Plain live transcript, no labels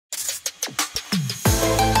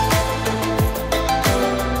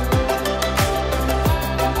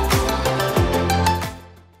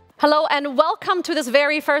and welcome to this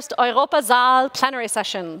very first Europasaal plenary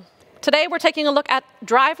session. Today, we're taking a look at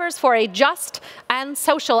drivers for a just and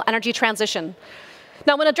social energy transition.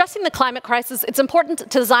 Now, when addressing the climate crisis, it's important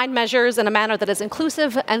to design measures in a manner that is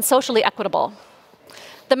inclusive and socially equitable.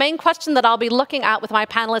 The main question that I'll be looking at with my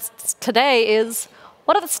panelists today is,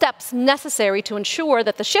 what are the steps necessary to ensure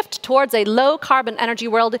that the shift towards a low-carbon energy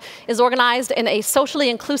world is organized in a socially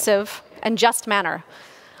inclusive and just manner?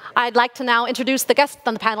 I'd like to now introduce the guests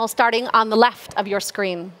on the panel, starting on the left of your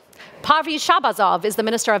screen. Parviz Shahbazov is the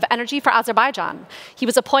Minister of Energy for Azerbaijan. He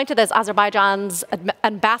was appointed as Azerbaijan's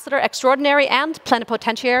Ambassador Extraordinary and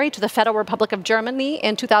Plenipotentiary to the Federal Republic of Germany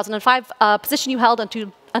in 2005, a position you held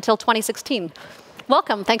until 2016.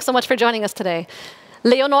 Welcome. Thanks so much for joining us today.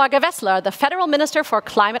 Leonor Gewessler, the Federal Minister for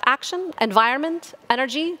Climate Action, Environment,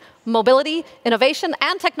 Energy, Mobility, Innovation,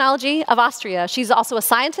 and Technology of Austria. She's also a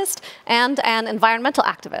scientist and an environmental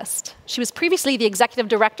activist. She was previously the Executive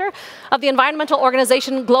Director of the environmental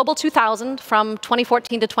organization Global 2000 from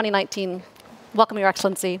 2014 to 2019. Welcome, Your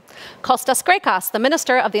Excellency. Kostas Grekas, the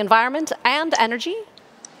Minister of the Environment and Energy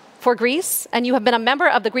for Greece, and you have been a member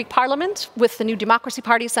of the Greek Parliament with the New Democracy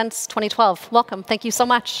Party since 2012. Welcome, thank you so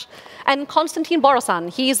much. And Konstantin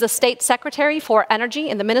Borosan, he is the State Secretary for Energy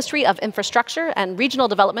in the Ministry of Infrastructure and Regional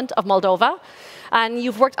Development of Moldova, and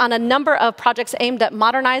you've worked on a number of projects aimed at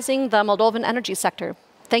modernizing the Moldovan energy sector.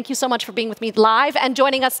 Thank you so much for being with me live and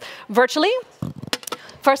joining us virtually.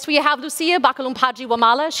 First, we have Lucia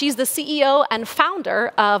Bakulumpaji-Wamala. She's the CEO and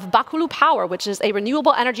founder of Bakulu Power, which is a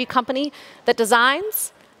renewable energy company that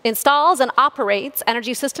designs, installs and operates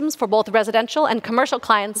energy systems for both residential and commercial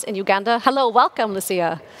clients in Uganda. Hello, welcome,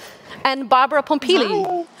 Lucia. And Barbara Pompili,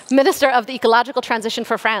 hi, Minister of the Ecological Transition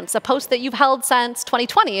for France, a post that you've held since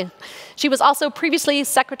 2020. She was also previously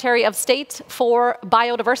Secretary of State for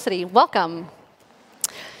Biodiversity. Welcome.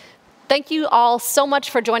 Thank you all so much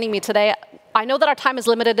for joining me today. I know that our time is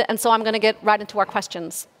limited, and so I'm going to get right into our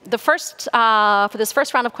questions. For this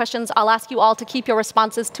first round of questions, I'll ask you all to keep your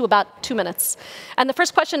responses to about 2 minutes. And the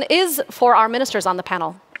first question is for our ministers on the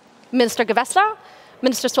panel. Minister Gewessler,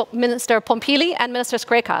 Minister Pompili, and Minister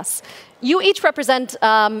Grekas. You each represent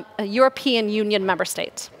a European Union member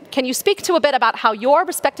state. Can you speak to a bit about how your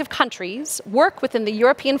respective countries work within the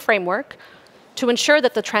European framework to ensure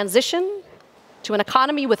that the transition to an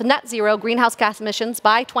economy with net zero greenhouse gas emissions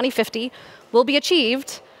by 2050 will be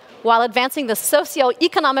achieved while advancing the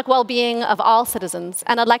socio-economic well-being of all citizens?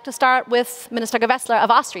 And I'd like to start with Minister Gewessler of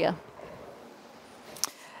Austria.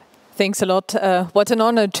 Thanks a lot. What an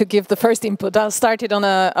honor to give the first input. I'll start it on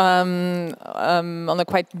a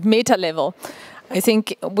quite meta level. I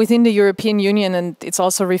think within the European Union, and it's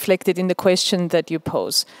also reflected in the question that you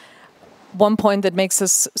pose, one point that makes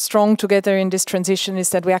us strong together in this transition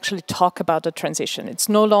is that we actually talk about the transition. It's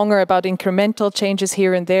no longer about incremental changes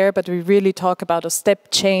here and there, but we really talk about a step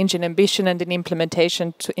change in ambition and in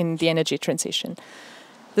implementation in the energy transition.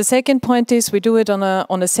 The second point is we do it on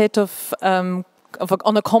a set of on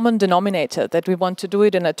a common denominator, that we want to do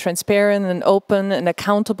it in a transparent and open and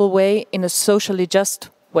accountable way, in a socially just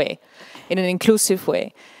way, in an inclusive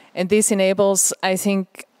way. And this enables, I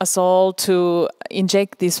think, us all to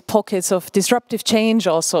inject these pockets of disruptive change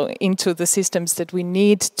also into the systems that we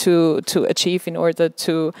need to achieve in order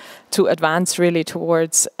to advance really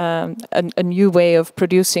towards a new way of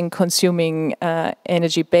producing, consuming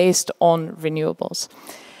energy based on renewables.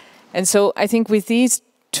 And so I think with these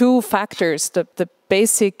two factors, the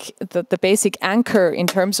basic anchor in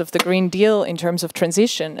terms of the Green Deal, in terms of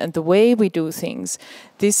transition and the way we do things,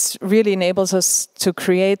 this really enables us to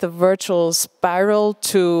create a virtual spiral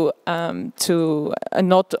to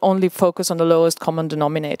not only focus on the lowest common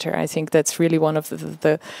denominator. I think that's really one of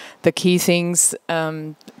the key things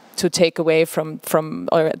to take away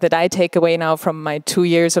or that I take away now from my 2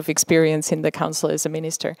 years of experience in the Council as a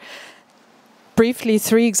minister. Briefly,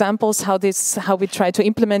 3 examples how we try to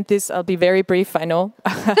implement this. I'll be very brief, I know,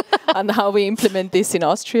 on how we implement this in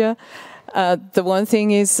Austria. The one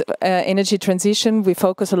thing is energy transition. We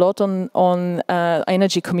focus a lot on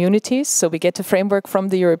energy communities. So we get a framework from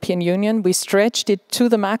the European Union. We stretched it to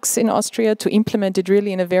the max in Austria to implement it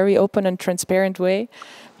really in a very open and transparent way,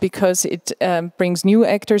 because it brings new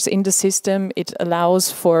actors in the system. It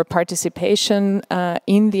allows for participation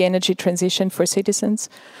in the energy transition for citizens.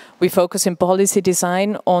 We focus in policy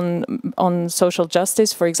design on social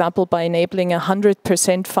justice, for example, by enabling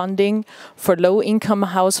 100% funding for low-income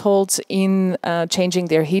households in changing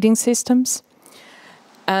their heating systems.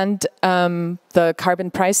 And the carbon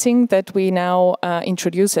pricing that we now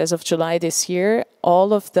introduce as of July this year,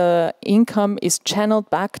 all of the income is channeled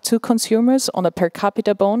back to consumers on a per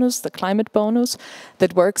capita bonus, the climate bonus,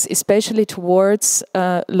 that works especially towards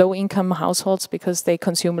low-income households because they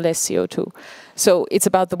consume less CO2. So it's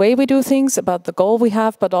about the way we do things, about the goal we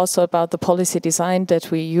have, but also about the policy design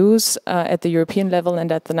that we use at the European level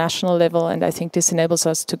and at the national level. And I think this enables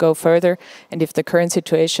us to go further. And if the current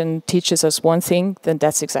situation teaches us one thing, then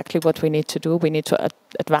that's exactly what we need to do. We need to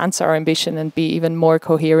advance our ambition and be even more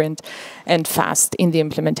coherent and fast in the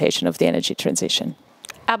implementation of the energy transition.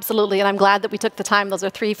 Absolutely, and I'm glad that we took the time. Those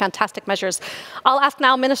are 3 fantastic measures. I'll ask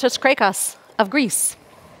now Minister Skrekas of Greece.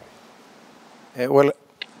 Well,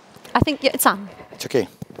 I think it's on. It's okay.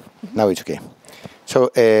 Now it's okay. So,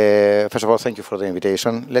 first of all, thank you for the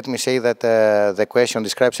invitation. Let me say that the question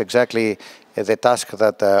describes exactly the task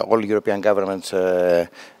that all European governments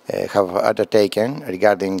have undertaken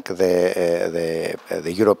regarding the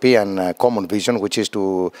European common vision, which is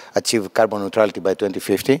to achieve carbon neutrality by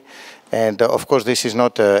 2050. And of course, this is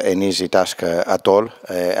not an easy task at all.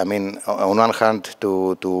 I mean, on one hand,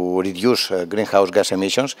 to reduce greenhouse gas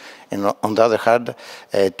emissions, and on the other hand,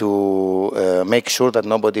 to make sure that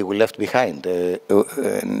nobody will be left behind,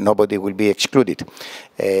 nobody will be excluded.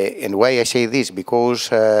 And why I say this? Because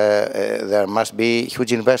there must be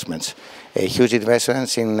huge investments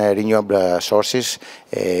in renewable sources,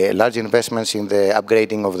 large investments in the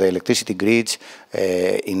upgrading of the electricity grids,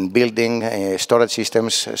 in building storage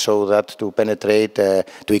systems so that to penetrate,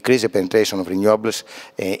 to increase the penetration of renewables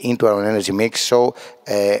into our energy mix. So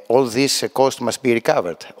all this cost must be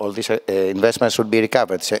recovered. All these investments should be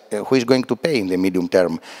recovered. So, who is going to pay in the medium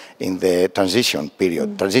term, in the transitional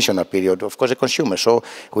period? Of course, the consumer. So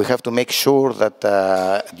we have to make sure that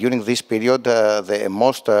during this period, the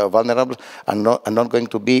most vulnerable are not going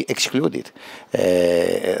to be excluded.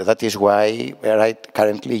 That is why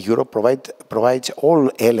currently Europe provides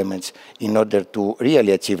all elements in order to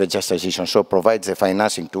really achieve a just transition. So provides the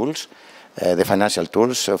financing tools, the financial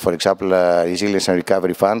tools. For example, Resilience and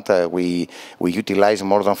Recovery Fund, we utilize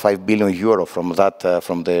more than 5 billion euro from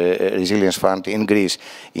the Resilience Fund in Greece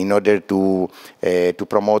in order to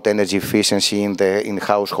promote energy efficiency in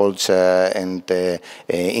households and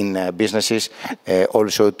in businesses.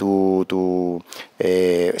 Also to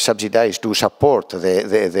subsidize, to support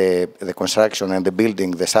the construction and the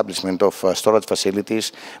building, the establishment of storage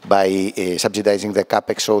facilities by subsidizing the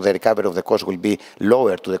capex, so the recovery of the cost will be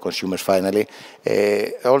lower to the consumers finally.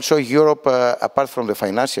 Also, Europe, apart from the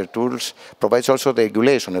financial tools, provides also the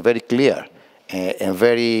regulation, a very clear and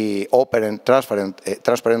very open and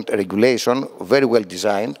transparent regulation, very well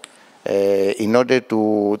designed, in order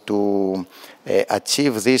to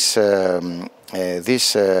achieve this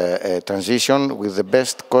transition with the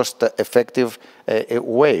best cost-effective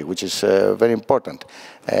way, which is very important.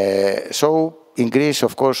 So in Greece,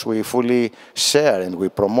 of course, we fully share and we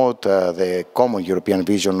promote the common European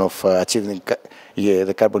vision of achieving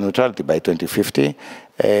the carbon neutrality by 2050.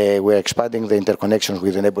 We are expanding the interconnections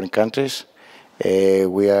with the neighboring countries.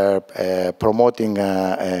 We are promoting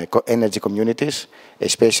energy communities,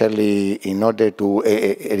 especially in order to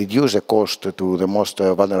reduce the cost to the most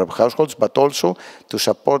vulnerable households, but also to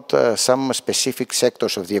support some specific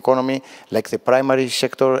sectors of the economy, like the primary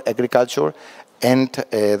sector, agriculture, and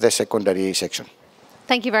the secondary section.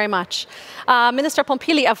 Thank you very much. Minister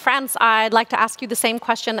Pompili of France, I'd like to ask you the same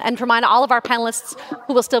question and remind all of our panelists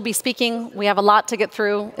who will still be speaking, we have a lot to get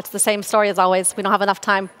through. It's the same story as always. We don't have enough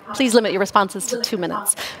time. Please limit your responses to 2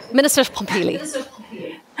 minutes. Minister Pompili.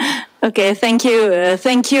 Okay, thank you.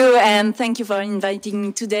 Thank you, and thank you for inviting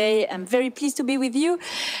me today. I'm very pleased to be with you.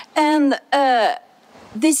 And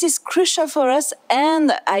this is crucial for us,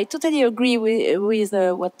 and I totally agree with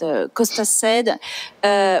what Kostas said.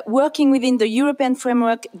 Working within the European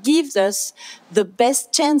framework gives us the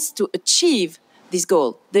best chance to achieve this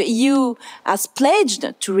goal. The EU has pledged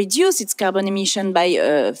to reduce its carbon emission by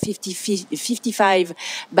 55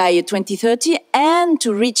 by 2030 and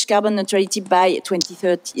to reach carbon neutrality by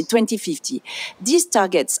 2050. These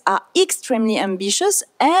targets are extremely ambitious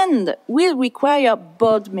and will require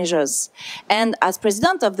bold measures. And as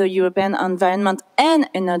President of the European Environment and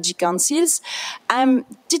Energy Councils, I'm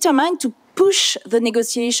determined to push the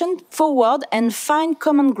negotiation forward and find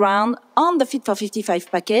common ground on the Fit for 55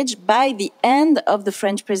 package by the end of the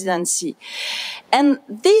French presidency. And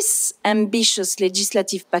this ambitious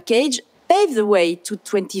legislative package paves the way to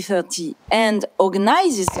 2030 and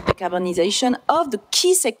organizes the decarbonization of the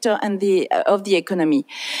key sector and of the economy.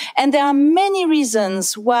 And there are many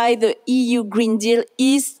reasons why the EU Green Deal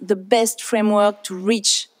is the best framework to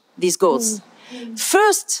reach these goals.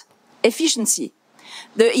 First, efficiency.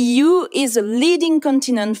 The EU is a leading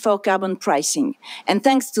continent for carbon pricing, and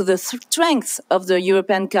thanks to the strength of the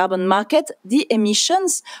European carbon market, the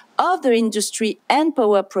emissions of the industry and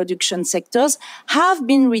power production sectors have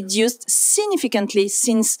been reduced significantly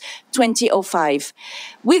since 2005.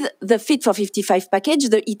 With the Fit for 55 package,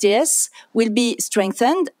 the ETS will be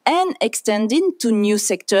strengthened and extended to new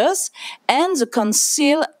sectors, and the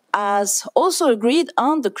Council has also agreed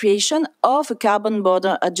on the creation of a carbon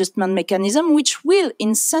border adjustment mechanism, which will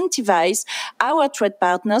incentivize our trade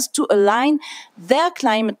partners to align their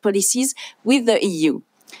climate policies with the EU.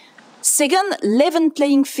 Second, level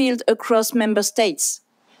playing field across member states.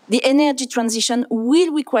 The energy transition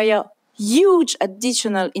will require huge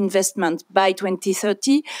additional investment by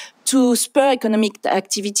 2030 to spur economic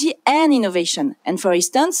activity and innovation. And for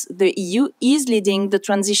instance, the EU is leading the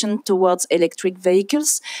transition towards electric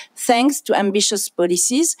vehicles thanks to ambitious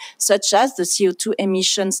policies such as the CO2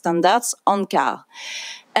 emission standards on car.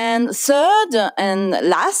 And third and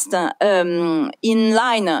last, in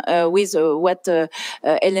line with what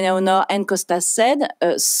Eleonora and Costa said,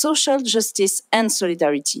 social justice and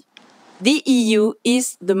solidarity. The EU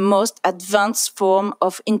is the most advanced form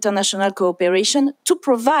of international cooperation to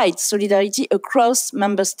provide solidarity across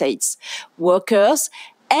member states, workers,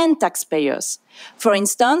 and taxpayers. For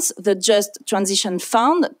instance, the Just Transition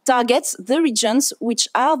Fund targets the regions which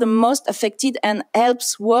are the most affected and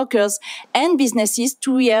helps workers and businesses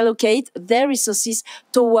to reallocate their resources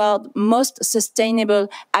toward most sustainable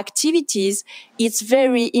activities. It's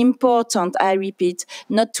very important, I repeat,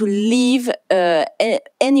 not to leave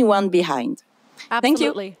anyone behind.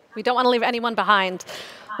 Absolutely. Thank you. We don't want to leave anyone behind.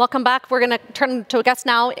 Welcome back. We're going to turn to a guest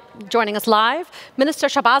now joining us live, Minister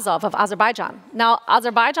Shabazov of Azerbaijan. Now,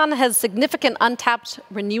 Azerbaijan has significant untapped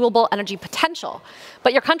renewable energy potential,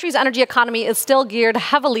 but your country's energy economy is still geared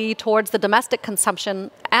heavily towards the domestic consumption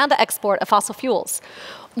and export of fossil fuels.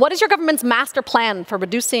 What is your government's master plan for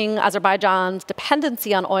reducing Azerbaijan's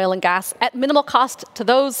dependency on oil and gas at minimal cost to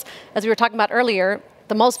those, as we were talking about earlier,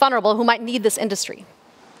 the most vulnerable who might need this industry?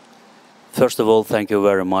 First of all, thank you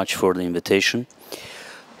very much for the invitation.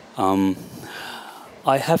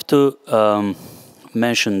 I have to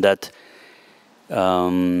mention that,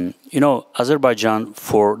 Azerbaijan,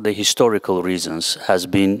 for the historical reasons, has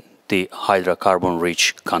been the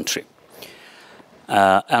hydrocarbon-rich country.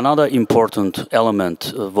 Another important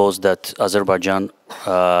element was that Azerbaijan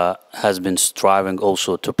has been striving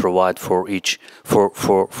also to provide for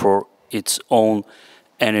its own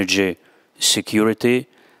energy security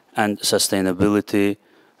and sustainability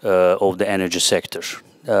of the energy sector.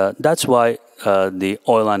 That's why the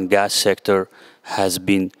oil and gas sector has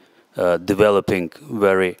been developing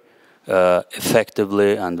very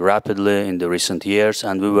effectively and rapidly in the recent years,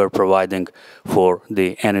 and we were providing for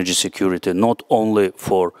the energy security not only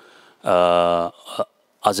for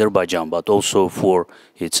Azerbaijan but also for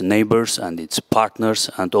its neighbors and its partners,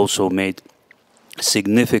 and also made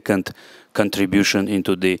significant contribution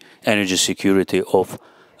into the energy security of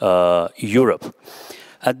Europe.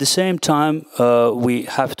 At the same time, we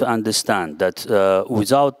have to understand that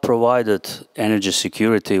without provided energy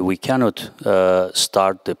security, we cannot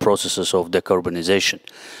start the processes of decarbonization.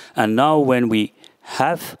 And now when we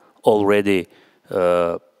have already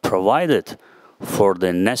provided for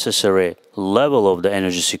the necessary level of the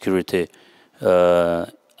energy security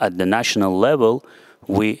at the national level,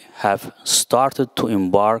 we have started to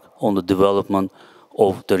embark on the development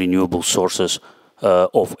of the renewable sources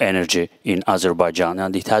of energy in Azerbaijan,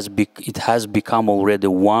 and it has become already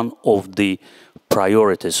one of the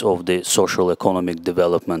priorities of the social economic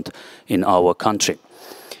development in our country.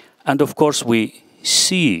 And of course, we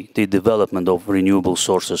see the development of renewable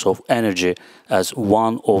sources of energy as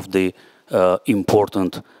one of the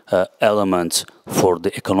important elements for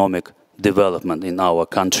the economic development in our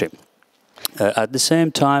country. At the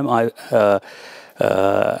same time, I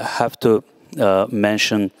have to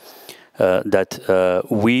mention that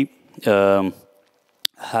we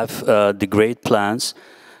have the great plans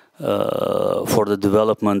for the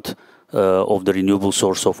development of the renewable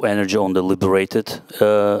source of energy on the liberated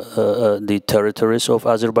the territories of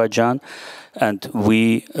Azerbaijan, and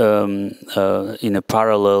we in a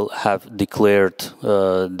parallel have declared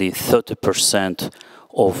the 30%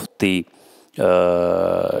 of the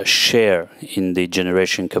share in the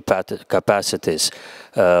generation capacities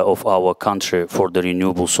of our country for the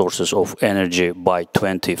renewable sources of energy by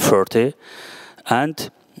 2030.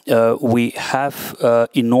 And we have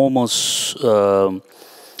enormous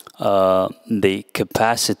the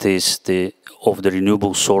capacities of the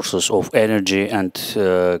renewable sources of energy, and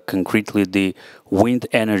concretely the wind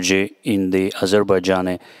energy in the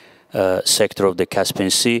Azerbaijani sector of the Caspian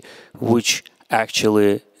Sea, which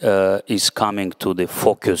actually is coming to the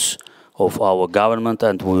focus of our government,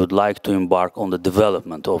 and we would like to embark on the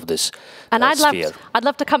development of this sphere. I'd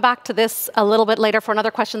love to come back to this a little bit later for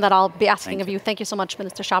another question that I'll be asking of you. Thank you so much,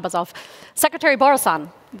 Minister Shabazov. Secretary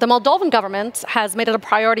Borisan, the Moldovan government has made it a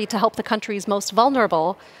priority to help the country's most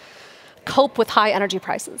vulnerable cope with high energy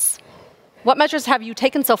prices. What measures have you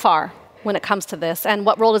taken so far when it comes to this, and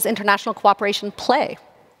what role does international cooperation play?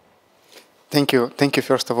 Thank you. Thank you,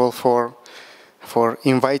 first of all, for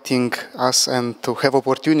inviting us and to have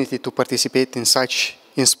opportunity to participate in such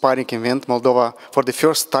inspiring event. Moldova, for the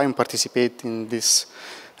first time, participate in this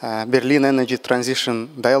Berlin Energy Transition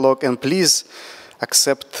Dialogue. And please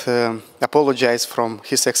accept, apologize from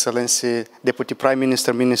His Excellency Deputy Prime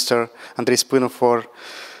Minister, Minister Andrei Spânu, for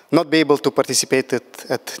not be able to participate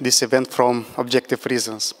at this event from objective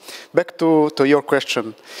reasons. Back to your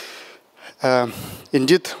question.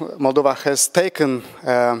 Indeed, Moldova has taken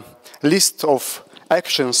list of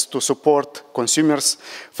actions to support consumers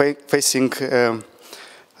facing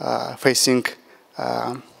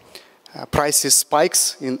prices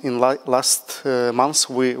spikes in last months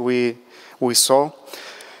we saw,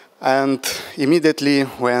 and immediately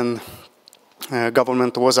when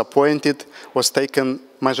government was appointed, was taken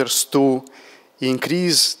measures to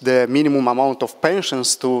increase the minimum amount of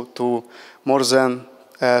pensions to more than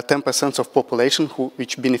 10% of population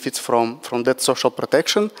which benefits from that social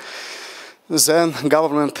protection. Then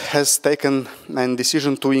government has taken a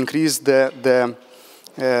decision to increase the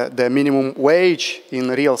minimum wage in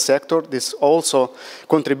real sector. This also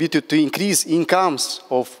contributed to increase incomes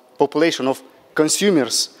of population, of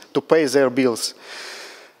consumers, to pay their bills.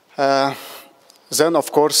 Then,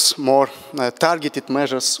 of course, more targeted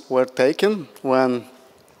measures were taken when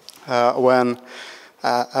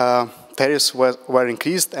tariffs were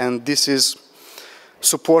increased, and this is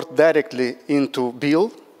support directly into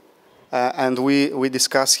bill. And we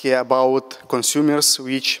discuss here about consumers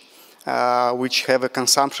which have a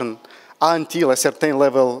consumption until a certain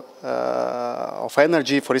level of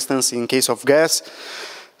energy, for instance, in case of gas.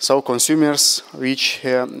 So consumers which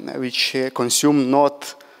consume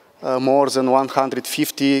not more than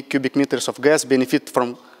 150 cubic meters of gas benefit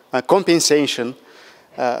from a compensation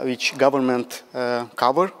which government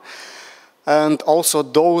cover. And also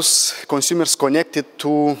those consumers connected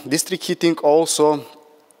to district heating also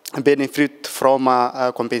benefit from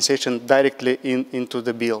compensation directly into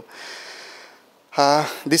the bill.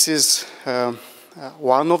 This is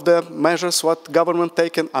one of the measures what government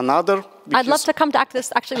taken. Another, I'd love to come back to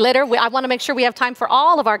this actually later. I want to make sure we have time for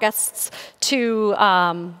all of our guests to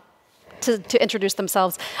introduce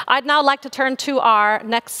themselves. I'd now like to turn to our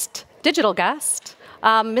next digital guest,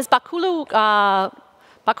 Ms. Bakulumpaji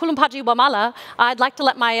Wamala. I'd like to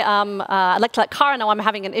let Kara know I'm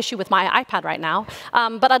having an issue with my iPad right now.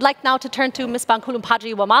 But I'd like now to turn to Ms.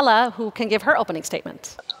 Bakulumpaji Wamala, who can give her opening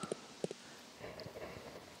statement.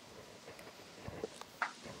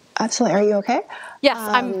 Absolutely. Are you okay? Yes,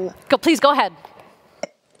 please go ahead.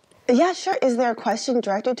 Yeah, sure. Is there a question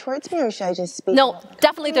directed towards me, or should I just speak? No,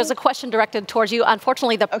 definitely there's a question directed towards you.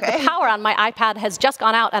 Unfortunately, the power on my iPad has just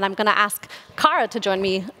gone out, and I'm going to ask Kara to join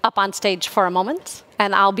me up on stage for a moment,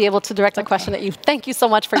 and I'll be able to direct the question at you. Thank you so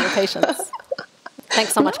much for your patience.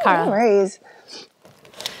 Thanks so much, Kara. No worries.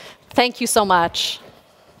 Thank you so much.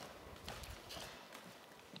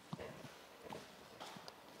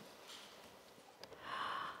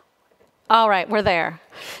 All right, we're there.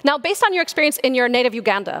 Now, based on your experience in your native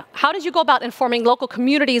Uganda, how did you go about informing local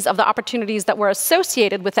communities of the opportunities that were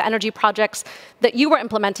associated with the energy projects that you were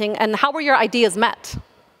implementing, and how were your ideas met?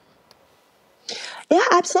 Yeah,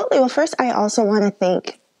 absolutely. Well, first, I also want to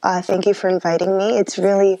thank you for inviting me. It's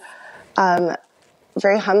really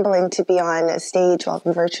very humbling to be on a stage, well,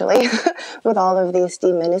 virtually, with all of the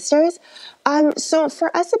esteemed ministers. So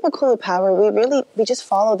for us at Bakulu Power, we just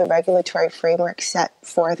follow the regulatory framework set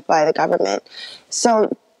forth by the government. So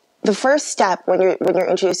the first step when you're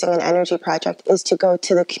introducing an energy project is to go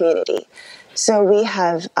to the community. So we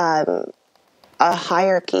have a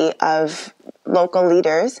hierarchy of local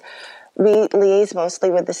leaders. We liaise mostly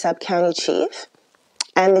with the sub-county chief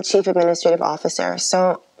and the chief administrative officer.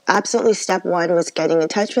 So absolutely step one was getting in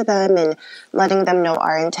touch with them and letting them know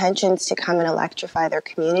our intentions to come and electrify their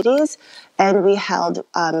communities. And we held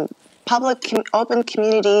public open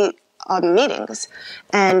community meetings,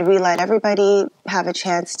 and we let everybody have a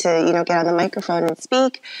chance to get on the microphone and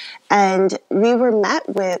speak. And we were met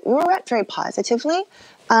very positively.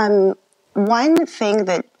 One thing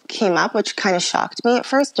that came up, which kind of shocked me at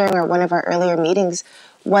first during one of our earlier meetings,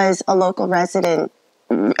 was a local resident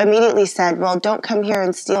immediately said, well, don't come here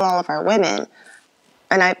and steal all of our women.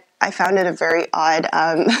 And I I found it a very odd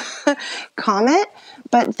comment.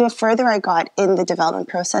 But the further I got in the development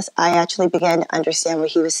process, I actually began to understand what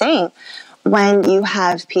he was saying. When you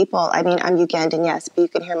have people, I mean, I'm Ugandan, yes, but you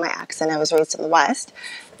can hear my accent. I was raised in the West.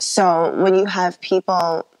 So when you have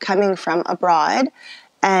people coming from abroad,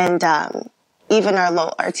 and even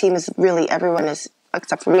our team is really, everyone is,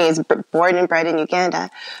 except for me, is born and bred in Uganda.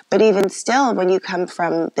 But even still, when you come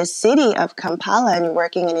from the city of Kampala and you're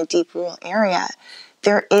working in a deep rural area,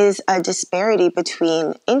 there is a disparity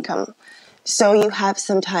between income. So you have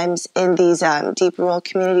sometimes in these deep rural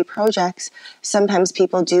community projects, sometimes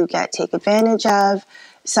people do take advantage of.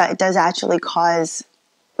 So it does actually cause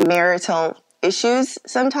marital issues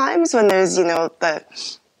sometimes when there's, the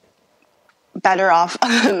better off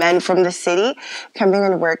men from the city coming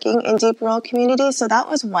and working in deep rural communities. So that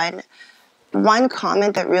was one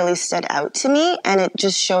comment that really stood out to me, and it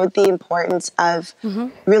just showed the importance of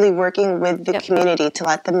really working with the community to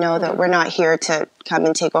let them know that we're not here to come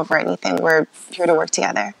and take over anything. We're here to work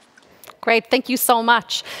together. Great, thank you so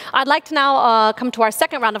much. I'd like to now come to our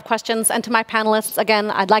second round of questions, and to my panelists,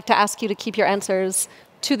 again, I'd like to ask you to keep your answers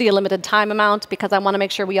to the limited time amount, because I want to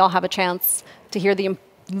make sure we all have a chance to hear the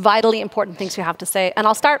vitally important things you have to say. And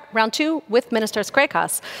I'll start round two with Minister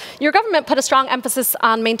Skrekas. Your government put a strong emphasis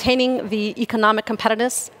on maintaining the economic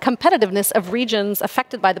competitiveness of regions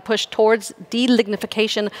affected by the push towards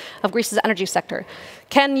delignification of Greece's energy sector.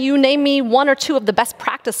 Can you name me one or two of the best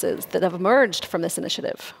practices that have emerged from this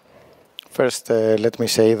initiative? First, let me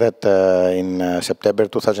say that in September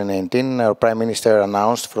 2019, our Prime Minister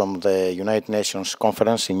announced from the United Nations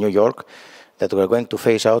conference in New York that we are going to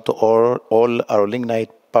phase out all our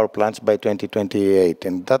lignite power plants by 2028.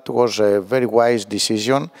 And that was a very wise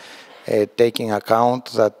decision, taking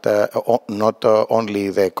account that not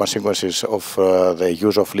only the consequences of the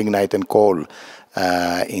use of lignite and coal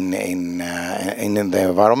in the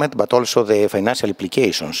environment, but also the financial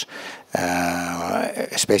implications,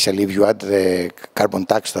 especially if you add the carbon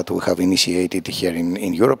tax that we have initiated here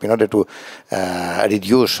in Europe in order to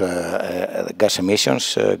reduce gas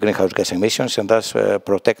emissions, greenhouse gas emissions, and thus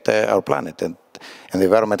protect our planet and the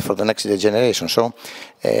environment for the next generation. So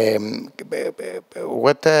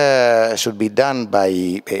what should be done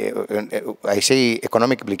by, I say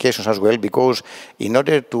economic implications as well, because in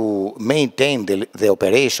order to maintain the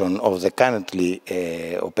operation of the currently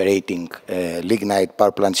operating lignite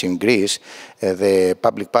power plants in Greece, the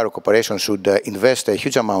public power corporation should invest a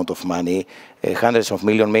huge amount of money, hundreds of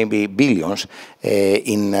millions, maybe billions,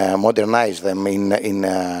 in modernize them,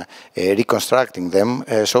 in reconstructing them,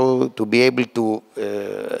 so to be able to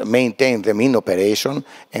maintain them in operation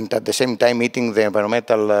and at the same time meeting the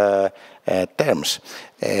environmental terms.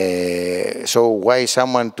 So why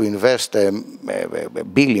someone to invest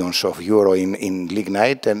billions of euro in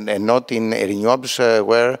lignite and not in renewables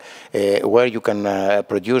where you can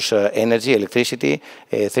produce energy, electricity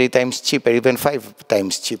 3 times cheaper, even 5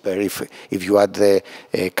 times cheaper if you add the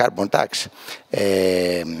carbon tax.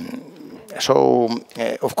 So,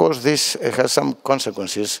 of course, this has some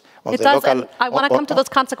consequences on the local... And I want to come to those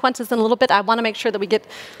consequences in a little bit. I want to make sure that we get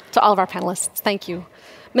to all of our panelists. Thank you.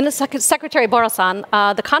 Secretary Borosan,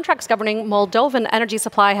 the contracts governing Moldovan energy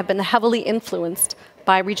supply have been heavily influenced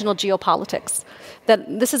by regional geopolitics.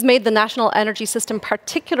 This has made the national energy system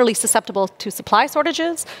particularly susceptible to supply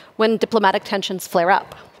shortages when diplomatic tensions flare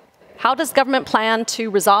up. How does government plan to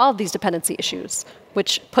resolve these dependency issues,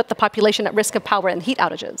 which put the population at risk of power and heat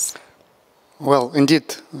outages? Well,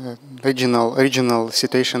 indeed, regional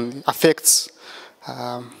situation affects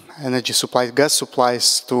energy supply, gas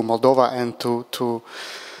supplies to Moldova and to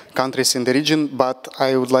countries in the region. But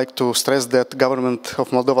I would like to stress that government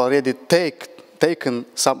of Moldova already taken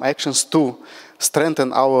some actions to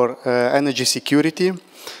strengthen our energy security,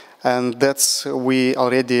 and that's we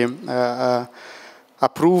already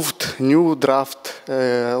approved new draft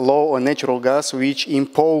law on natural gas, which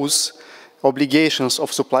impose obligations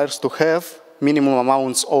of suppliers to have minimum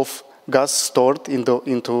amounts of gas stored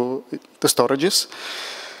into the storages.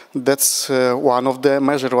 That's one of the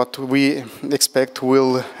measures what we expect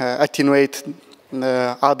will attenuate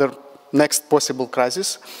other next possible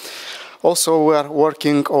crisis. Also, we are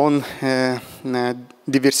working on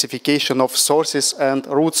diversification of sources and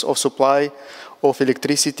routes of supply of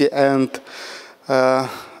electricity, and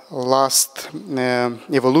last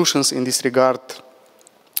evolutions in this regard.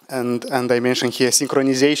 And I mentioned here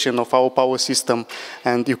synchronization of our power system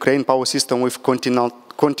and Ukraine power system with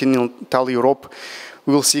continental Europe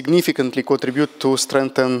will significantly contribute to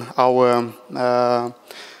strengthen our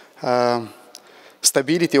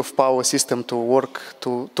stability of power system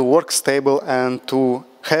to work stable and to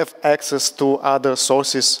have access to other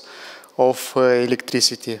sources of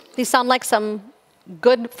electricity. These sound like some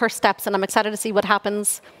good first steps, and I'm excited to see what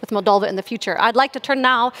happens with Moldova in the future. I'd like to turn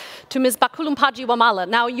now to Ms. Bakulumpaji Wamala.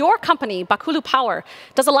 Now, your company, Bakulu Power,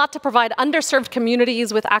 does a lot to provide underserved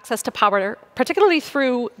communities with access to power, particularly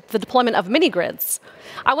through the deployment of mini-grids.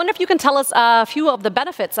 I wonder if you can tell us a few of the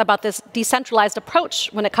benefits about this decentralized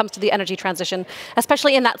approach when it comes to the energy transition,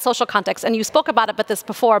 especially in that social context. And you spoke about it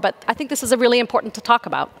before, but I think this is really important to talk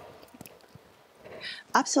about.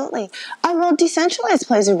 Absolutely. Well, decentralized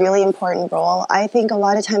plays a really important role. I think a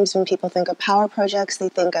lot of times when people think of power projects, they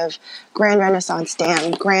think of Grand Renaissance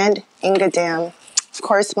Dam, Grand Inga Dam. Of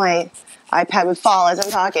course, my iPad would fall as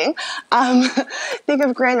I'm talking. Think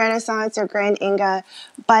of Grand Renaissance or Grand Inga.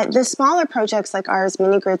 But the smaller projects like ours,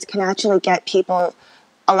 mini-grids, can actually get people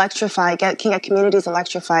electrified, can get communities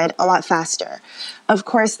electrified a lot faster. Of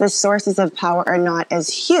course, the sources of power are not as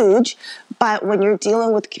huge, but when you're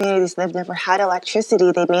dealing with communities that have never had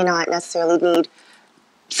electricity, they may not necessarily need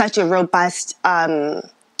such a robust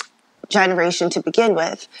generation to begin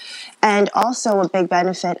with. And also a big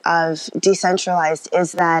benefit of decentralized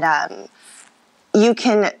is that you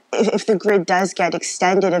can, if the grid does get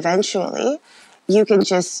extended eventually, you can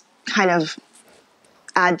just kind of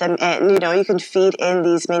add them in. You know, you can feed in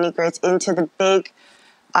these mini grids into the big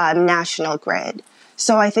national grid.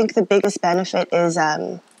 So I think the biggest benefit is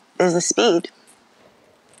the speed.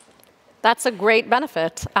 That's a great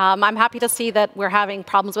benefit. I'm happy to see that we're having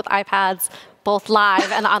problems with iPads, both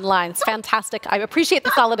live and online. It's fantastic. I appreciate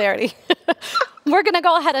the solidarity. We're going to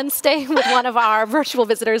go ahead and stay with one of our virtual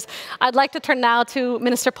visitors. I'd like to turn now to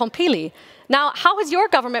Minister Pompili. Now, how has your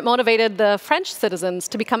government motivated the French citizens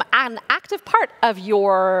to become an active part of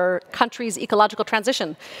your country's ecological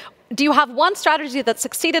transition? Do you have one strategy that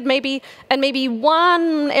succeeded maybe, and maybe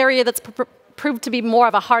one area that's proved to be more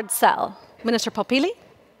of a hard sell? Minister Pompili?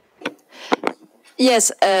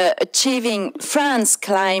 Yes, achieving France's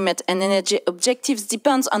climate and energy objectives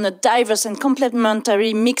depends on a diverse and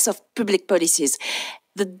complementary mix of public policies.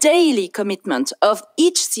 The daily commitment of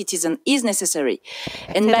each citizen is necessary.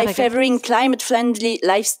 And by favoring climate-friendly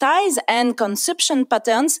lifestyles and consumption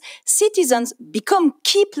patterns, citizens become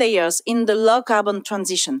key players in the low-carbon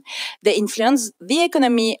transition. They influence the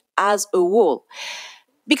economy as a whole.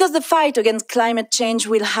 Because the fight against climate change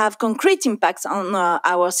will have concrete impacts on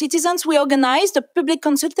our citizens, we organized a public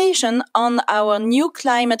consultation on our new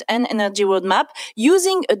climate and energy roadmap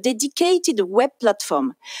using a dedicated web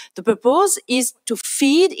platform. The purpose is to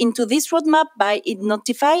feed into this roadmap by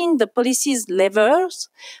identifying the policies levers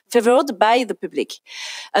favored by the public.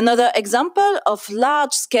 Another example of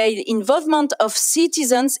large-scale involvement of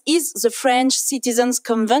citizens is the French Citizens'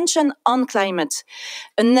 Convention on Climate.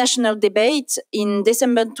 A national debate in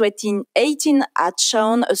December 2018 had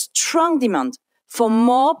shown a strong demand for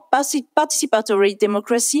more participatory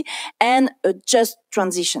democracy and a just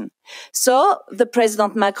transition. So, the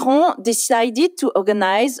President Macron decided to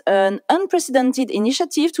organize an unprecedented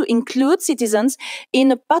initiative to include citizens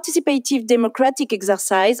in a participative democratic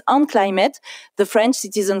exercise on climate. The French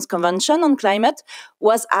Citizens' Convention on Climate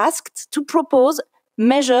was asked to propose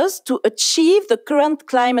measures to achieve the current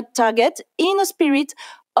climate target in a spirit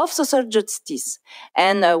of social justice.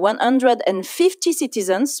 And 150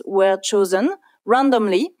 citizens were chosen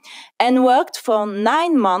randomly and worked for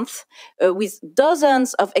 9 months with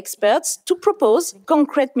dozens of experts to propose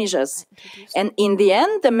concrete measures. And in the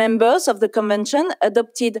end, the members of the convention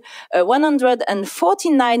adopted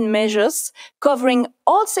 149 measures covering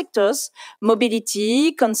all sectors: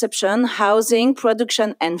 mobility, consumption, housing,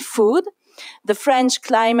 production, and food. The French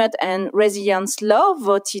Climate and Resilience Law,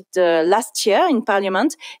 voted last year in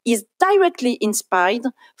Parliament, is directly inspired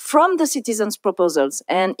from the citizens' proposals,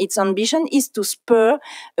 and its ambition is to spur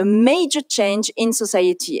a major change in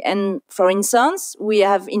society. And for instance, we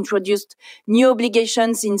have introduced new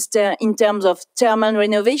obligations in terms of thermal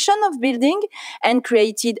renovation of buildings and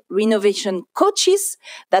created renovation coaches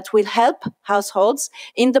that will help households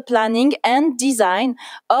in the planning and design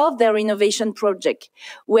of their renovation project.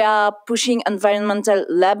 We are pushing environmental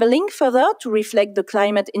labeling further to reflect the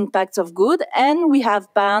climate impacts of goods, and we have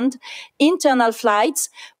banned internal flights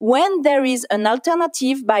when there is an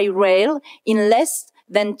alternative by rail in less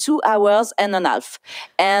than 2 hours and a half.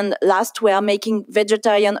 And last, we are making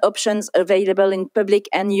vegetarian options available in public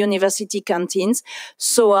and university canteens,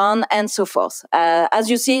 so on and so forth. As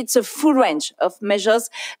you see, it's a full range of measures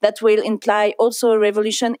that will imply also a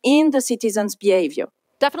revolution in the citizens' behavior.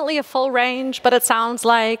 Definitely a full range, but it sounds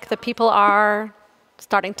like the people are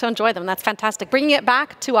starting to enjoy them. That's fantastic. Bringing it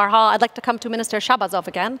back to our hall, I'd like to come to Minister Shabazov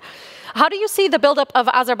again. How do you see the buildup of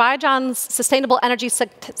Azerbaijan's sustainable energy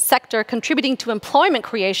sector contributing to employment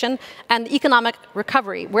creation and economic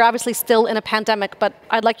recovery? We're obviously still in a pandemic, but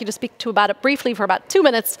I'd like you to speak about it briefly for about 2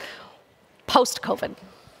 minutes post-COVID.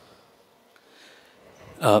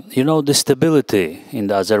 You know, the stability in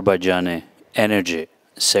the Azerbaijani energy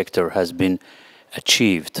sector has been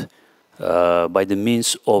achieved by the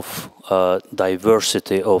means of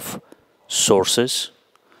diversity of sources,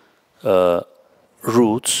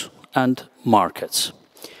 routes, and markets.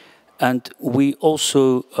 And we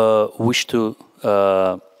also wish to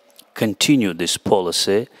continue this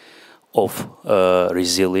policy of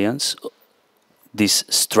resilience, this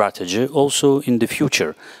strategy also in the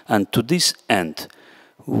future. And to this end,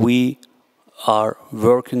 we are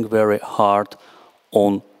working very hard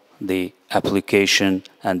on the application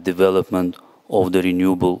and development of the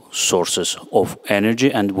renewable sources of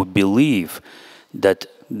energy, and we believe that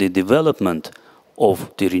the development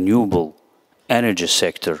of the renewable energy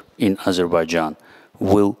sector in Azerbaijan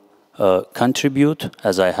will contribute,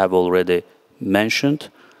 as I have already mentioned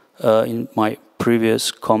in my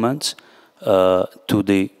previous comments, to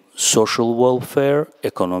the social welfare,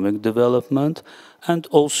 economic development, and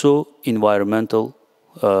also environmental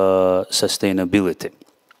sustainability.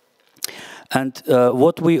 And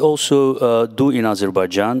what we also do in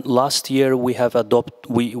Azerbaijan, last year we have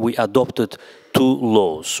adopted 2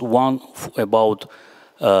 laws. One about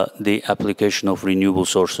the application of renewable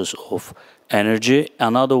sources of energy,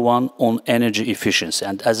 another one on energy efficiency.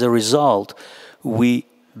 And as a result, we've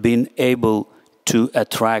been able to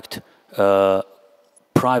attract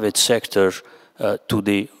private sector to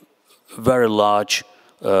the very large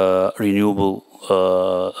renewable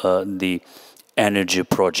the energy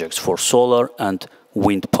projects for solar and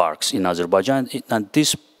wind parks in Azerbaijan, and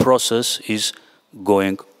this process is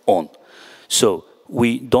going on. So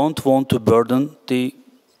we don't want to burden the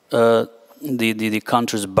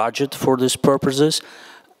country's budget for these purposes,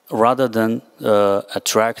 rather than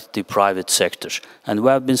attract the private sector. And we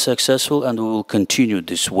have been successful, and we will continue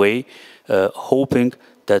this way, hoping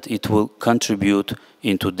that it will contribute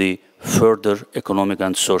into the further economic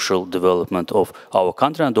and social development of our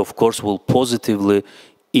country, and of course will positively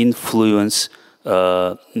influence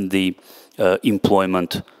the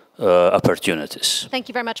employment opportunities. Thank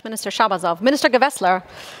you very much, Minister Shabazov. Minister Gewessler,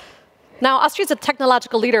 now Austria is a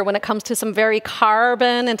technological leader when it comes to some very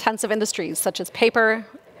carbon-intensive industries, such as paper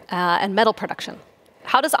and metal production.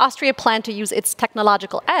 How does Austria plan to use its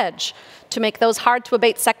technological edge to make those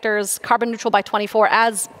hard-to-abate sectors carbon neutral by 2024,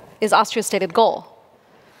 as is Austria's stated goal?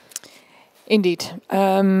 Indeed.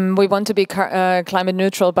 We want to be climate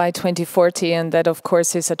neutral by 2040, and that, of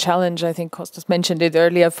course, is a challenge. I think Kostas mentioned it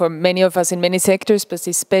earlier for many of us in many sectors, but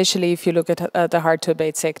especially if you look at the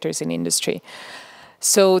hard-to-abate sectors in industry.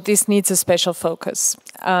 So this needs a special focus.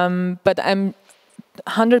 But I'm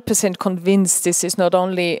 100% convinced this is not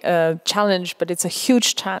only a challenge, but it's a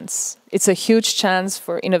huge chance. It's a huge chance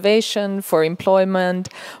for innovation, for employment,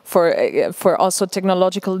 for also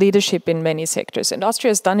technological leadership in many sectors. And Austria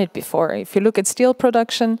has done it before. If you look at steel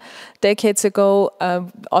production, decades ago,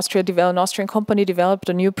 an Austrian company developed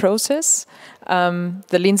a new process,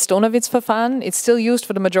 the Linz-Donawitz-Verfahren. It's still used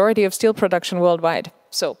for the majority of steel production worldwide.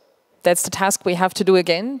 So that's the task we have to do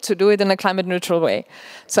again, to do it in a climate neutral way.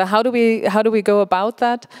 So how do we go about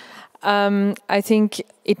that? I think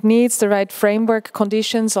it needs the right framework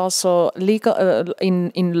conditions, also legal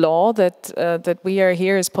in law that we are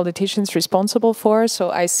here as politicians responsible for. So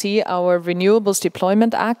I see our Renewables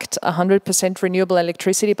Deployment Act, 100% renewable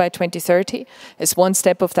electricity by 2030, as one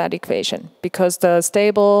step of that equation, because the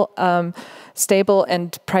stable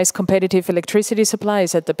and price competitive electricity supply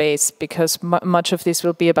is at the base, because much of this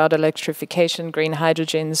will be about electrification, green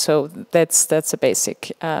hydrogen. So that's a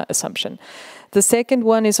basic assumption. The second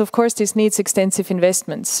one is, of course, this needs extensive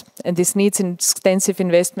investments, and this needs extensive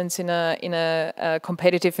investments in a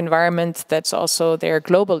competitive environment that's also there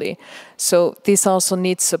globally. So this also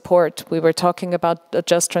needs support. We were talking about a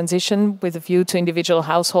just transition with a view to individual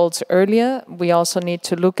households earlier. We also need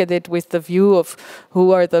to look at it with the view of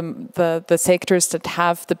who are the sectors that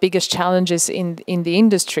have the biggest challenges in the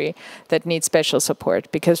industry that need special support.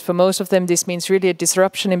 Because for most of them, this means really a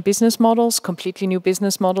disruption in business models, completely new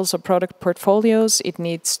business models or product portfolios. It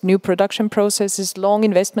needs new production processes, long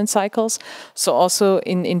investment cycles. So also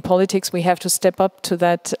in politics, we have to step up to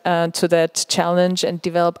that challenge and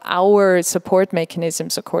develop our support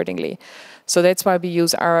mechanisms accordingly. So that's why we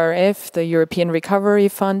use RRF, the European Recovery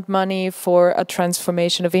Fund money, for a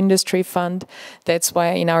transformation of industry fund. That's why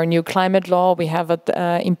in our new climate law we have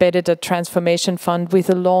embedded a transformation fund with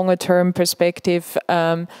a longer term perspective,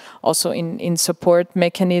 also in support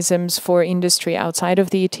mechanisms for industry outside of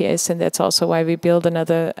the ETS, and that's also why we build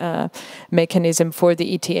another mechanism for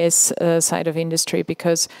the ETS side of industry,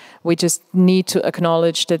 because we just need to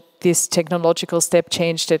acknowledge that this technological step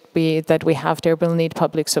change that we have there will need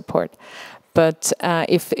public support. But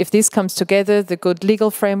if this comes together, the good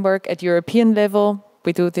legal framework at European level,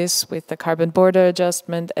 we do this with the carbon border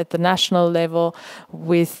adjustment at the national level,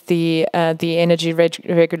 with the energy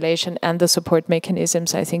regulation and the support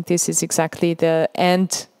mechanisms. I think this is exactly the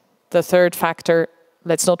third factor.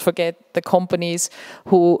 Let's not forget the companies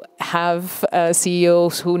who have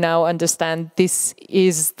CEOs who now understand this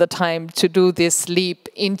is the time to do this leap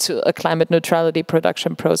into a climate neutrality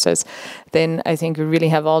production process. Then I think we really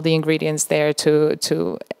have all the ingredients there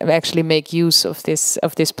to actually make use of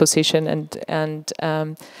this position, and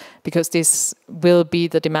because this will be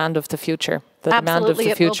the demand of the future. The demand of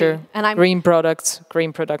the future, green products,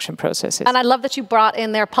 green production processes. And I love that you brought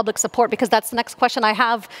in their public support, because that's the next question I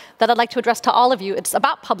have that I'd like to address to all of you. It's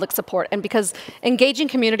about public support, and because engaging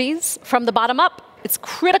communities from the bottom up, it's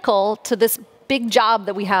critical to this big job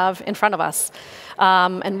that we have in front of us,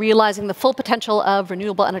 and realizing the full potential of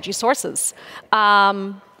renewable energy sources.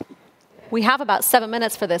 We have about 7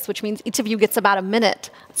 minutes for this, which means each of you gets about a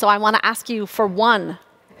minute. So I want to ask you for one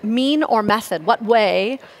mean or method. What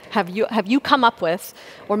way have you come up with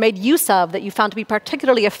or made use of that you found to be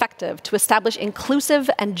particularly effective to establish inclusive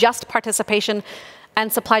and just participation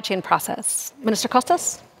and supply chain process? Minister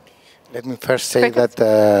Kostas? Let me first say that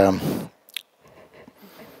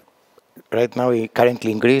right now,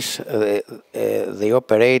 currently in Greece, they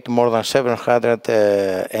operate more than 700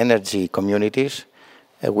 energy communities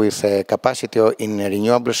with a capacity in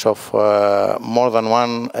renewables of more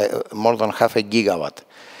than half a gigawatt.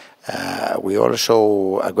 We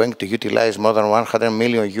also are going to utilize more than 100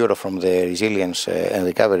 million euro from the Resilience and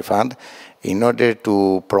Recovery Fund in order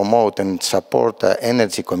to promote and support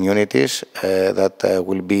energy communities that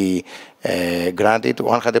will be granted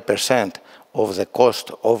 100% of the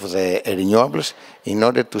cost of the renewables in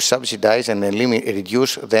order to subsidize and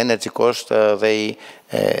reduce the energy cost they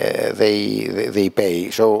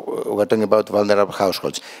pay. So we're talking about vulnerable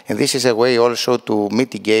households. And this is a way also to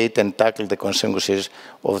mitigate and tackle the consequences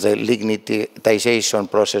of the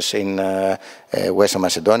lignitization process in Western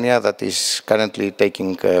Macedonia that is currently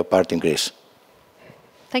taking part in Greece.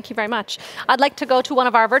 Thank you very much. I'd like to go to one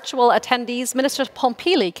of our virtual attendees. Minister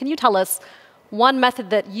Pompili, can you tell us one method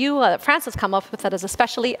that France, has come up with that is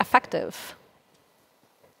especially effective?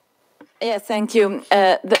 Yes, thank you.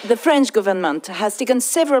 The French government has taken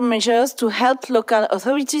several measures to help local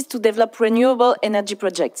authorities to develop renewable energy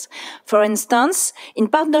projects. For instance, in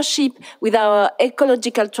partnership with our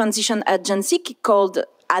ecological transition agency called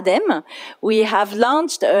ADEME, we have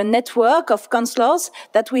launched a network of councillors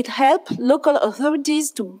that will help local authorities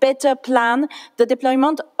to better plan the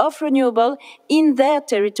deployment of renewable in their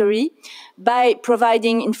territory by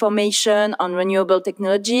providing information on renewable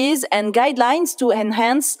technologies and guidelines to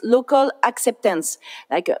enhance local acceptance,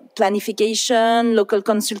 like planification, local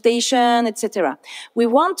consultation, etc. We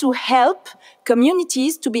want to help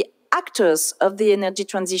communities to be actors of the energy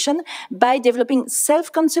transition by developing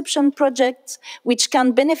self-consumption projects which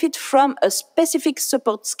can benefit from a specific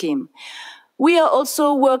support scheme. We are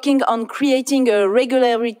also working on creating a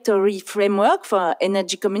regulatory framework for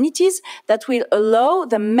energy communities that will allow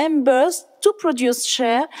the members to produce,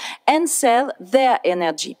 share, and sell their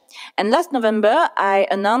energy. And last November, I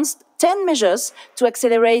announced 10 measures to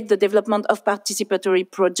accelerate the development of participatory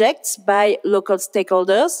projects by local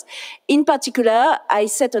stakeholders. In particular, I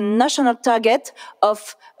set a national target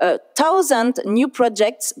of 1,000 new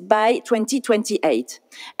projects by 2028.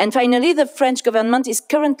 And finally, the French government is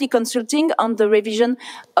currently consulting on the revision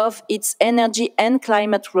of its energy and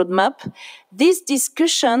climate roadmap. This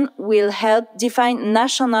discussion will help define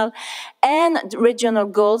national and regional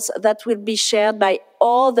goals that will be shared by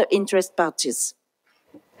all the interest parties.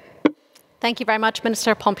 Thank you very much,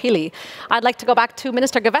 Minister Pompili. I'd like to go back to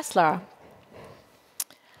Minister Gewessler.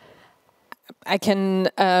 I can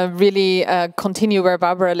really continue where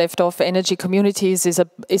Barbara left off. Energy communities is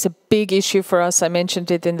a big issue for us. I mentioned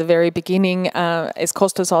it in the very beginning, as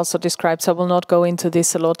Kostas also described, so I will not go into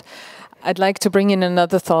this a lot. I'd like to bring in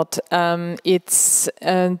another thought. It's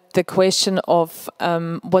the question of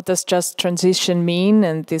what does just transition mean,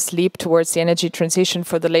 and this leap towards the energy transition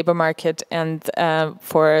for the labor market and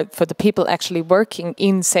for the people actually working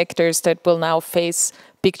in sectors that will now face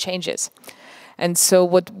big changes. And so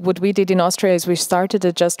what we did in Austria is we started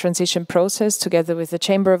a just transition process together with the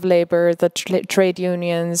Chamber of Labor, the trade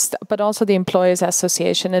unions, but also the Employers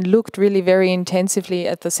Association, and looked really very intensively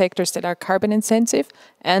at the sectors that are carbon intensive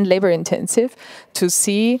and labor intensive to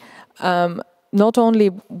see not only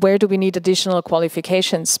where do we need additional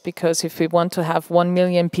qualifications, because if we want to have 1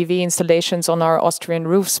 million PV installations on our Austrian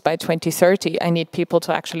roofs by 2030, I need people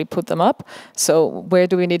to actually put them up. So where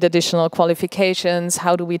do we need additional qualifications?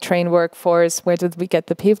 How do we train workforce? Where do we get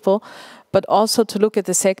the people? But also to look at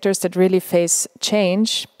the sectors that really face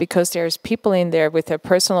change, because there's people in there with their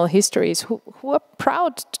personal histories who are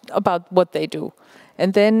proud about what they do.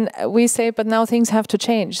 And then we say, but now things have to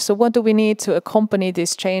change. So what do we need to accompany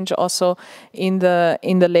this change also in the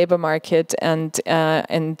labor market and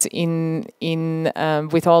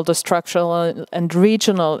with all the structural and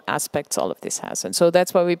regional aspects all of this has. And so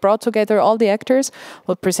that's why we brought together all the actors.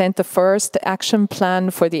 We'll present the first action plan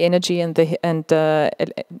for the energy and the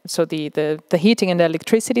heating and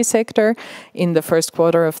electricity sector in the first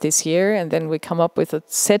quarter of this year, and then we come up with a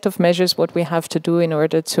set of measures what we have to do in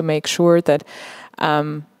order to make sure that.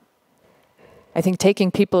 I think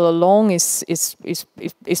taking people along is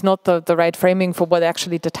not the right framing for what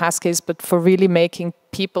actually the task is, but for really making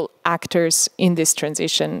people actors in this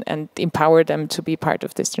transition and empower them to be part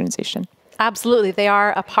of this transition. Absolutely, they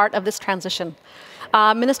are a part of this transition.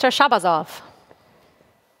 Minister Shabazov.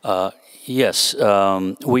 Yes,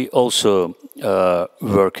 we also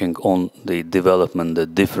working on the development, the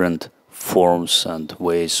different forms and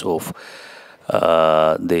ways of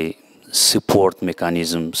the support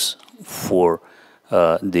mechanisms for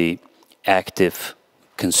the active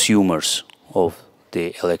consumers of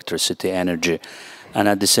the electricity energy. And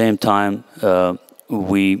at the same time,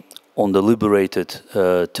 we, on the liberated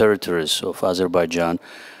territories of Azerbaijan,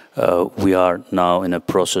 we are now in a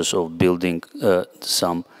process of building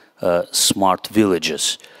some smart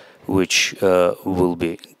villages, which will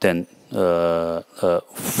be then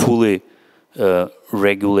fully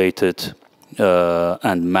regulated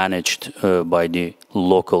and managed by the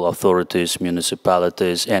local authorities,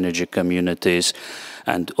 municipalities, energy communities,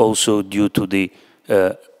 and also due to the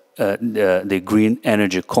green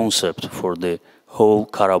energy concept for the whole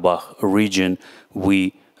Karabakh region,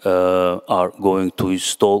 we are going to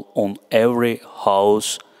install on every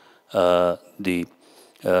house the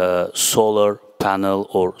solar panel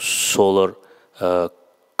or solar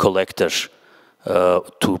collectors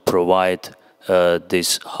to provide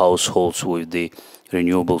these households with the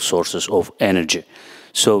renewable sources of energy.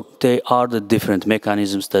 So they are the different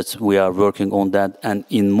mechanisms that we are working on that, and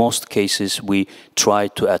in most cases we try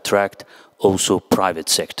to attract also private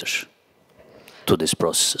sectors to these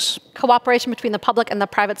processes. Cooperation between the public and the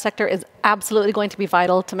private sector is absolutely going to be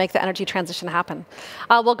vital to make the energy transition happen.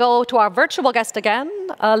 We'll go to our virtual guest again,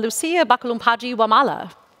 Lucia Bakulumpaji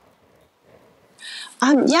Wamala.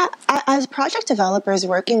 Yeah, as project developers,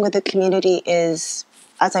 working with the community is,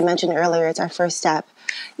 as I mentioned earlier, it's our first step.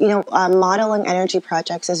 You know, modeling energy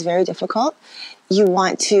projects is very difficult. You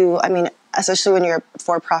want to, I mean, especially when you're a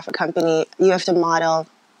for-profit company, you have to model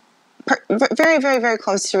very, very, very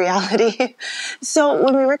close to reality. So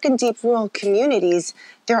when we work in deep rural communities,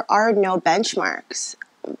 there are no benchmarks.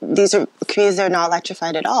 These are communities that are not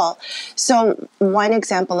electrified at all. So one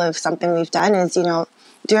example of something we've done is, you know,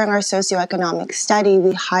 during our socioeconomic study,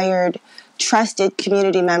 we hired trusted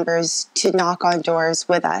community members to knock on doors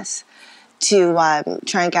with us to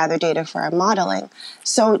try and gather data for our modeling.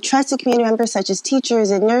 So trusted community members such as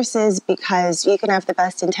teachers and nurses, because you can have the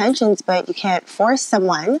best intentions, but you can't force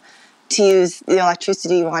someone to use the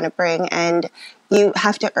electricity you want to bring, and you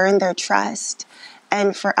have to earn their trust.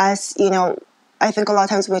 And for us, you know, I think a lot of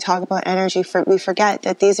times when we talk about energy, we forget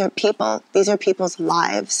that these are people. These are people's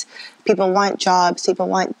lives. People want jobs. People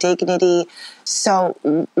want dignity. So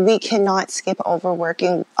we cannot skip over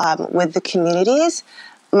working with the communities,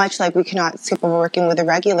 much like we cannot skip over working with the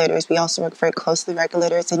regulators. We also work very closely with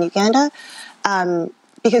regulators in Uganda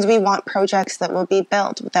because we want projects that will be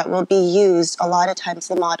built, that will be used. A lot of times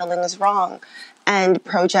the modeling is wrong, and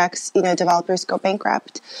projects, you know, developers go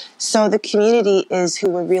bankrupt. So the community is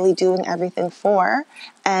who we're really doing everything for,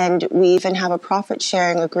 and we even have a profit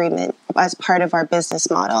sharing agreement as part of our business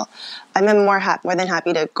model. I'm more than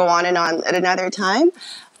happy to go on and on at another time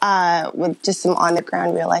with just some on the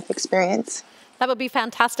ground real life experience. That would be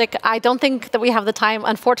fantastic. I don't think that we have the time,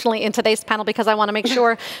 unfortunately, in today's panel, because I want to make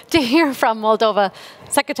sure to hear from Moldova.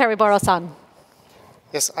 Secretary Borosan.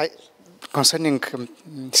 Yes, concerning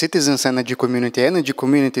citizens' energy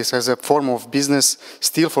communities as a form of business,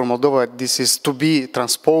 still for Moldova, this is to be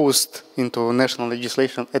transposed into national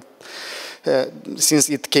legislation since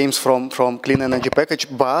it came from clean energy package.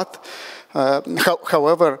 But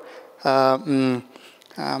However,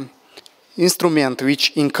 instrument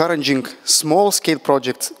which encouraging small-scale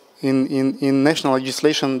projects in national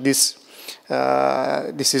legislation, this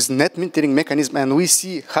is net metering mechanism, and we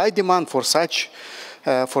see high demand for such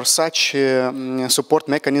support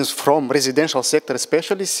mechanisms from residential sector,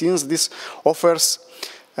 especially since this offers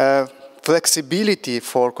flexibility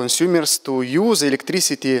for consumers to use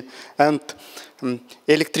electricity and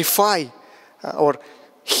electrify or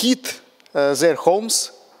heat their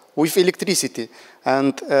homes with electricity.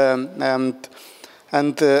 And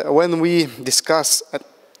when we discuss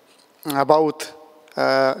about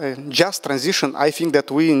just transition, I think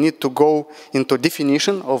that we need to go into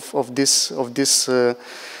definition of this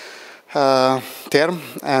term,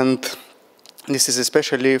 and this is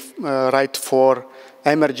especially right for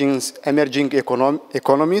emerging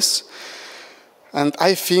economies. And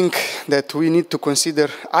I think that we need to consider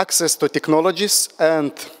access to technologies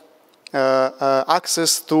and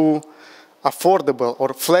access to affordable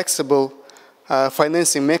or flexible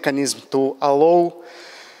financing mechanism to allow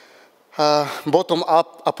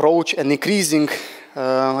bottom-up approach and increasing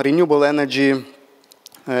renewable energy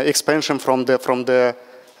expansion from the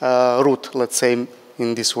root, let's say,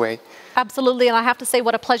 in this way. Absolutely, and I have to say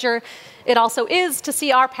what a pleasure it also is to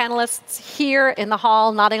see our panelists here in the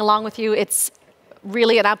hall nodding along with you. It's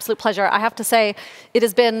really an absolute pleasure. I have to say it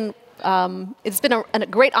has been a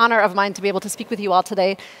great honor of mine to be able to speak with you all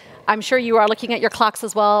today. I'm sure you are looking at your clocks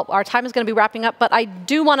as well. Our time is going to be wrapping up, but I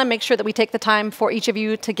do want to make sure that we take the time for each of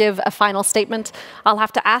you to give a final statement. I'll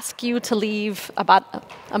have to ask you to leave about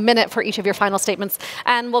a minute for each of your final statements.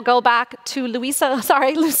 And we'll go back to Lucia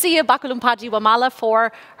Bakulumpaji-Wamala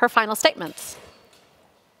for her final statements.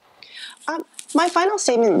 My final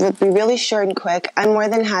statement would be really short and quick. I'm more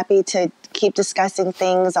than happy to keep discussing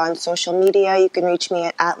things on social media. You can reach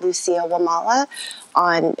me at Lucia Wamala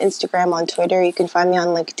on Instagram, on Twitter. You can find me on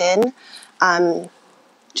LinkedIn.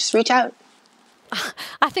 Just reach out.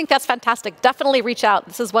 I think that's fantastic. Definitely reach out.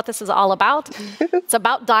 This is what this is all about. It's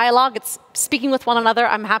about dialogue. It's speaking with one another.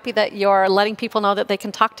 I'm happy that you're letting people know that they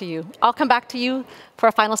can talk to you. I'll come back to you for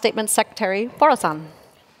a final statement, Secretary Borosan.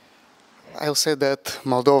 I'll say that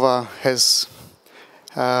Moldova has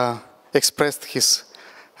expressed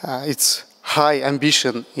its high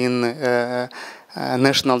ambition in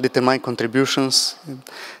national determined contributions,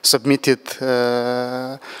 submitted,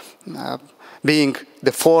 being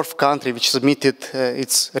the fourth country which submitted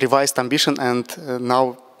its revised ambition, and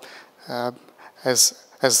now as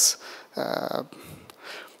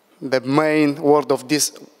the main word of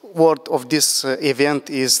this event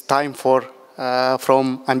is time for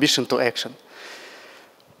from ambition to action.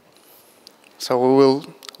 So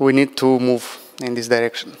we need to move in this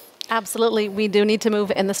direction. Absolutely, we do need to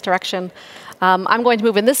move in this direction. I'm going to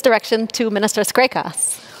move in this direction to Minister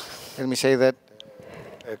Skrekas. Let me say that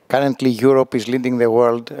currently Europe is leading the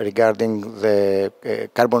world regarding the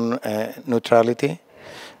carbon neutrality.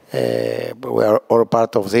 We are all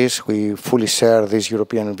part of this. We fully share this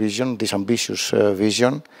European vision, this ambitious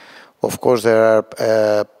vision. Of course, there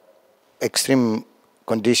are extreme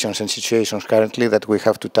conditions and situations currently that we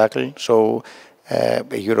have to tackle. So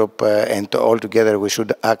Europe and all together we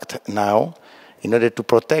should act now in order to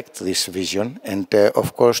protect this vision and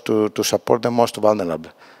of course to support the most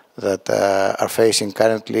vulnerable that are facing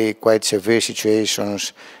currently quite severe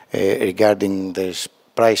situations regarding the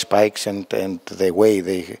price spikes and the way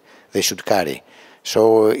they should carry.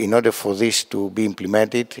 So in order for this to be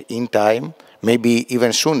implemented in time, maybe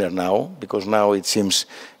even sooner now, because now it seems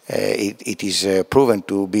it is proven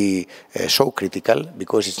to be so critical,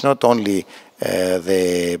 because it's not only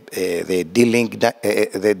the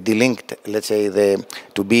delinked, let's say,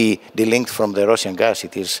 to be delinked from the Russian gas.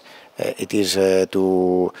 It is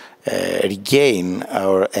to regain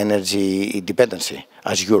our energy dependency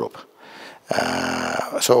as Europe.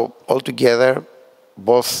 So altogether,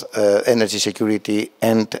 both energy security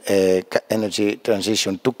and energy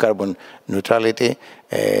transition to carbon neutrality,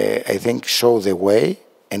 I think, show the way.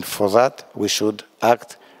 And for that, we should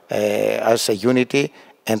act as a unity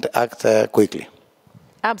and act quickly.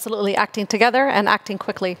 Absolutely, acting together and acting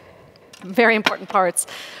quickly. Very important parts.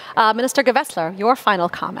 Minister Gewessler, your final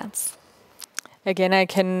comments. Again, I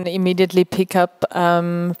can immediately pick up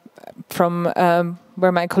from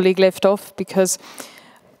where my colleague left off, because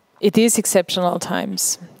it is exceptional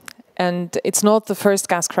times. And it's not the first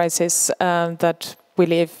gas crisis that we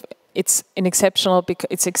live. It's exceptional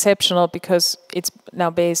because it's now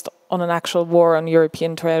based on an actual war on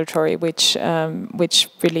European territory, which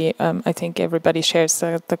really I think everybody shares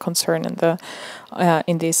the concern and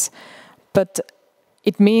in this. But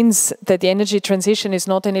it means that the energy transition is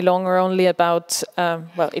not any longer only about,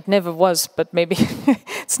 well, it never was, but maybe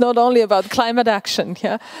it's not only about climate action,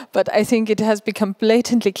 yeah? But I think it has become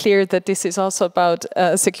blatantly clear that this is also about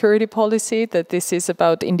security policy, that this is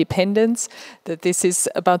about independence, that this is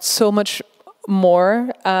about so much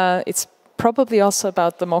more. It's probably also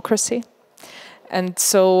about democracy. And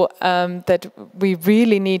so that we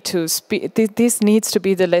really need to this needs to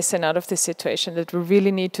be the lesson out of this situation, that we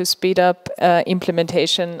really need to speed up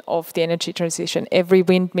implementation of the energy transition. Every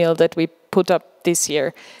windmill that we put up this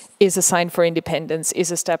year is a sign for independence,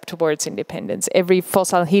 is a step towards independence. Every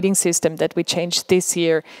fossil heating system that we change this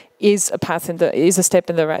year is a step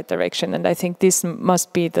in the right direction. And I think this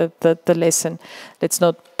must be the lesson. Let's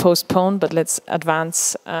not postpone, but let's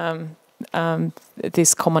advance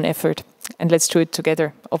this common effort. And let's do it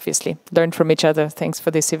together, obviously. Learn from each other. Thanks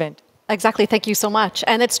for this event. Exactly. Thank you so much.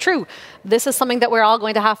 And it's true. This is something that we're all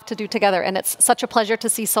going to have to do together. And it's such a pleasure to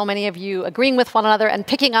see so many of you agreeing with one another and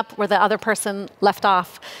picking up where the other person left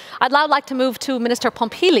off. I'd now like to move to Minister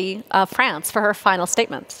Pompili of France for her final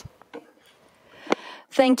statement.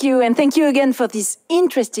 Thank you, and thank you again for this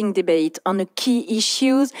interesting debate on the key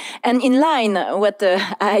issues. And in line with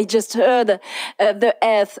what I just heard, the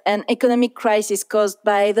health and economic crisis caused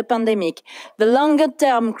by the pandemic, the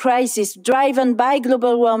longer-term crisis driven by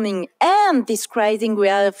global warming, and this crisis we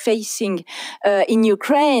are facing in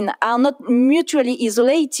Ukraine are not mutually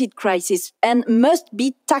isolated crises and must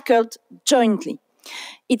be tackled jointly.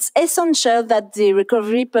 It's essential that the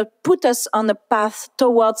recovery put us on a path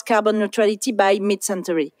towards carbon neutrality by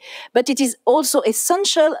mid-century. But it is also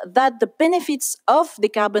essential that the benefits of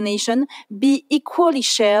decarbonation be equally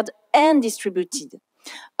shared and distributed.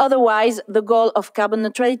 Otherwise, the goal of carbon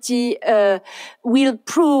neutrality will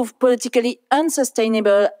prove politically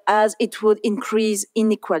unsustainable, as it would increase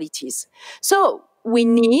inequalities. So, we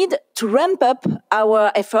need to ramp up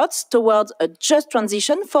our efforts towards a just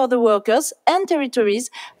transition for the workers and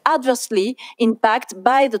territories adversely impacted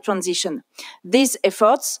by the transition. These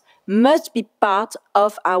efforts must be part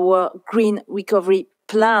of our green recovery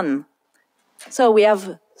plan. So we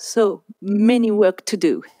have so many work to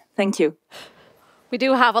do. Thank you. We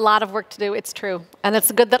do have a lot of work to do, it's true. And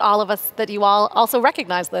it's good that you all also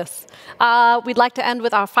recognize this. We'd like to end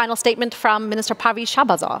with our final statement from Minister Pavel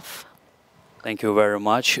Shabazov. Thank you very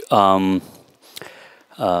much. The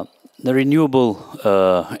renewable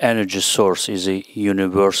energy source is a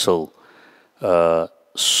universal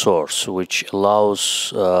source which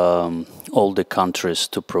allows all the countries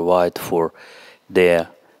to provide for their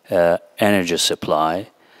energy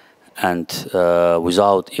supply, and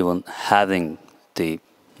without even having the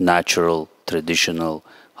natural, traditional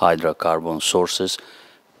hydrocarbon sources,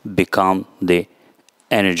 become the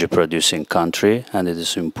energy producing country. And it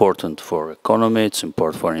is important for economy, it's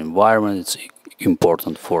important for environment, it's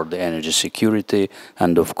important for the energy security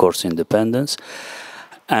and of course independence.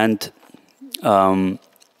 And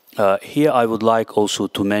here I would like also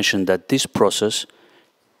to mention that this process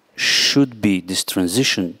should be, this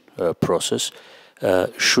transition process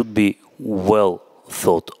should be well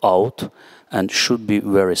thought out and should be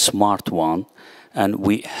very smart one. And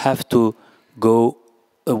we have to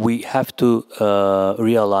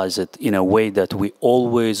realize it in a way that we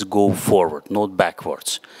always go forward, not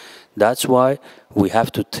backwards. That's why we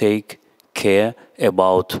have to take care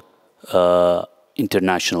about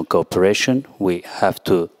international cooperation. We have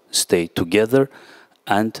to stay together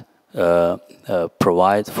and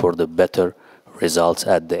provide for the better results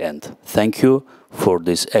at the end. Thank you for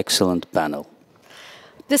this excellent panel.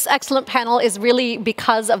 This excellent panel is really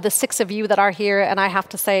because of the 6 of you that are here, and I have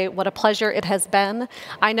to say what a pleasure it has been.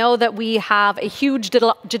 I know that we have a huge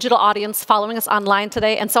digital audience following us online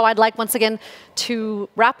today, and so I'd like once again to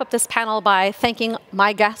wrap up this panel by thanking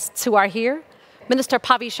my guests who are here. Minister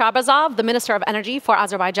Pavel Shabazov, the Minister of Energy for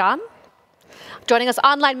Azerbaijan. Joining us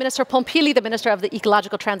online, Minister Pompili, the Minister of the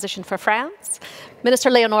Ecological Transition for France. Minister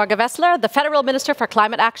Leonor Gewessler, the Federal Minister for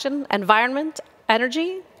Climate Action, Environment,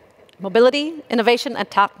 Energy, Mobility, Innovation and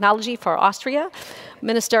Technology for Austria,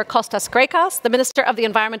 Minister Kostas Grekas, the Minister of the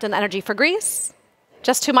Environment and Energy for Greece.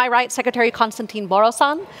 Just to my right, Secretary Konstantin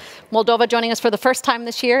Borosan, Moldova joining us for the first time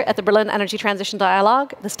this year at the Berlin Energy Transition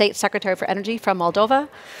Dialogue, the State Secretary for Energy from Moldova,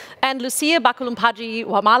 and Lucia Bakulumpaji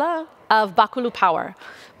Wamala of Bakulu Power.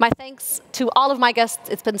 My thanks to all of my guests.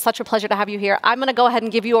 It's been such a pleasure to have you here. I'm going to go ahead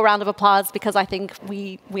and give you a round of applause because I think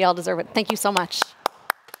we all deserve it. Thank you so much.